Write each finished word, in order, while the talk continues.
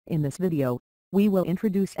In this video, we will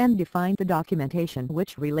introduce and define the documentation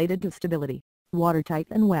which related to stability, watertight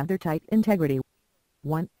and weathertight integrity.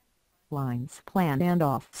 1. Lines, plan and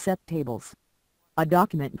offset tables. A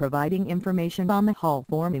document providing information on the hull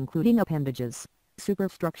form including appendages,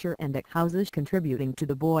 superstructure and deck houses contributing to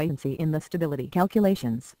the buoyancy in the stability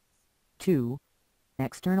calculations. 2.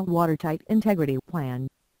 External watertight integrity plan.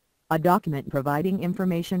 A document providing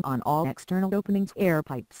information on all external openings, air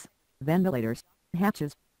pipes, ventilators,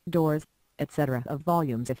 hatches, doors, etc. of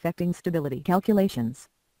volumes affecting stability calculations.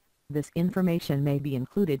 This information may be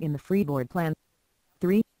included in the freeboard plan.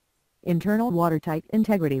 3. Internal watertight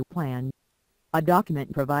integrity plan. A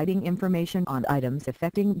document providing information on items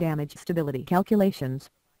affecting damage stability calculations,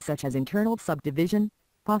 such as internal subdivision,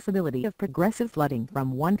 possibility of progressive flooding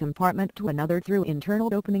from one compartment to another through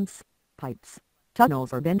internal openings, pipes,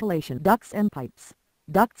 tunnels or ventilation ducts and pipes,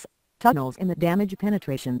 ducts, tunnels in the damage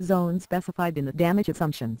penetration zone specified in the damage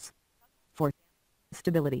assumptions. 4.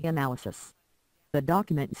 Stability analysis. The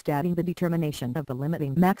document stating the determination of the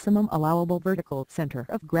limiting maximum allowable vertical center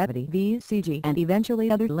of gravity (VCG) and eventually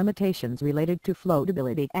other limitations related to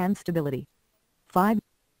floatability and stability. 5.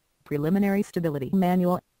 Preliminary stability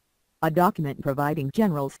manual. A document providing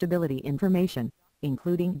general stability information,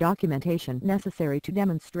 including documentation necessary to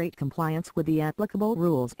demonstrate compliance with the applicable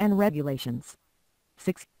rules and regulations.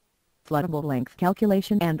 6. Floodable length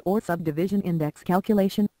calculation and/or subdivision index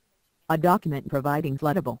calculation. A document providing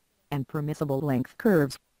floodable and permissible length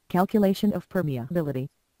curves, calculation of permeability,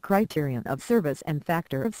 criterion of service and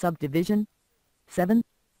factor of subdivision. 7.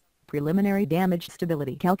 Preliminary damage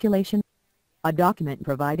stability calculation. A document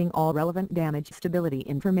providing all relevant damage stability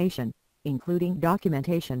information, including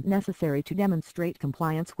documentation necessary to demonstrate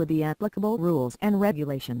compliance with the applicable rules and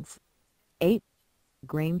regulations. 8.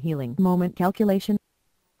 Grain healing moment calculation.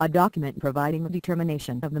 A document providing a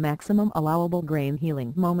determination of the maximum allowable grain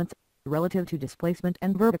healing moments, relative to displacement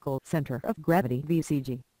and vertical center of gravity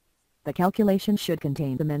 (VCG). The calculation should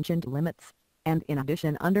contain the mentioned limits, and in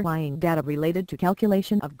addition underlying data related to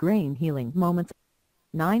calculation of grain healing moments.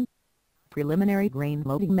 9. Preliminary grain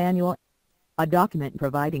loading manual. A document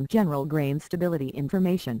providing general grain stability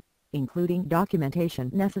information, including documentation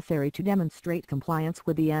necessary to demonstrate compliance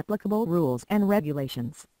with the applicable rules and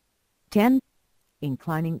regulations. 10.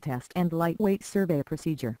 Inclining test and lightweight survey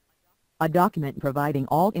procedure. A document providing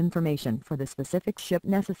all information for the specific ship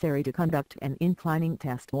necessary to conduct an inclining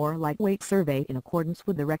test or lightweight survey in accordance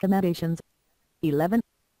with the recommendations. 11.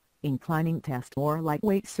 Inclining test or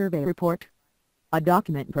lightweight survey report. A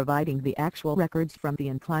document providing the actual records from the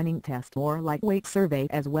inclining test or lightweight survey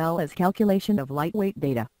as well as calculation of lightweight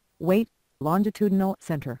data, weight, longitudinal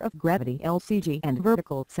center of gravity (LCG) and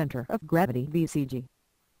vertical center of gravity (VCG).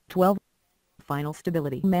 12. Final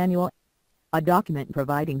stability manual. A document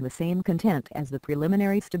providing the same content as the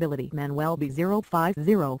preliminary stability manual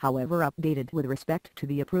B050, however updated with respect to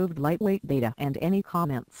the approved lightweight data and any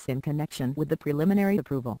comments in connection with the preliminary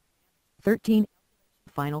approval. 13.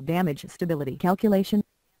 Final damage stability calculation.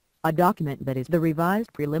 A document that is the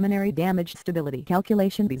revised preliminary damage stability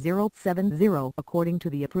calculation B070 according to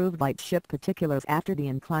the approved lightship particulars after the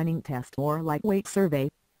inclining test or lightweight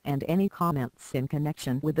survey, and any comments in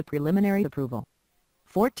connection with the preliminary approval.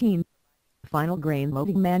 14. Final grain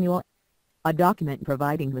loading manual. A document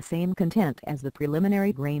providing the same content as the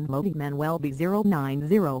preliminary grain loading manual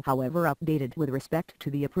B090 however updated with respect to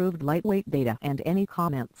the approved lightweight data and any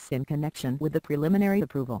comments in connection with the preliminary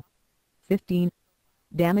approval. 15.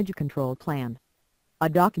 Damage control plan. A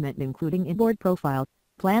document including inboard profile,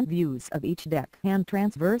 plan views of each deck and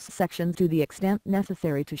transverse sections to the extent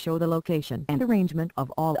necessary to show the location and arrangement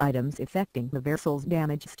of all items affecting the vessel's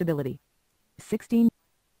damage stability. 16.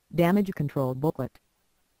 Damage control booklet.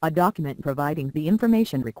 A document providing the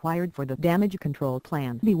information required for the damage control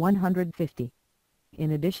plan B150.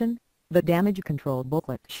 In addition, the damage control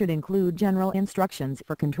booklet should include general instructions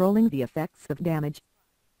for controlling the effects of damage.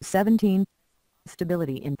 17.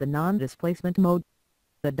 Stability in the non-displacement mode.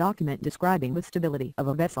 The document describing the stability of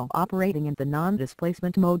a vessel operating in the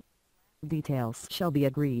non-displacement mode. Details shall be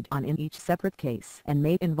agreed on in each separate case and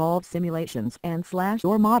may involve simulations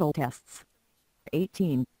and/or model tests.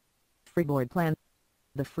 18. Freeboard plan.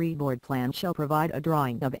 The freeboard plan shall provide a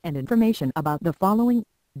drawing of and information about the following: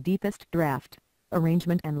 deepest draft,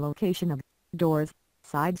 arrangement and location of doors,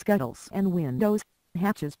 side scuttles and windows,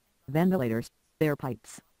 hatches, ventilators, air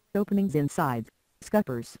pipes, openings inside,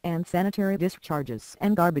 scuppers and sanitary discharges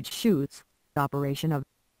and garbage chutes, operation of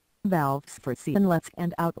valves for sea inlets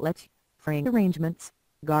and outlets, frame arrangements,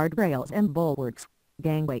 guardrails and bulwarks,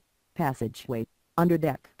 gangway, passageway,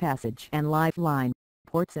 underdeck passage and lifeline,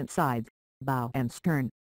 ports and sides, bow and stern,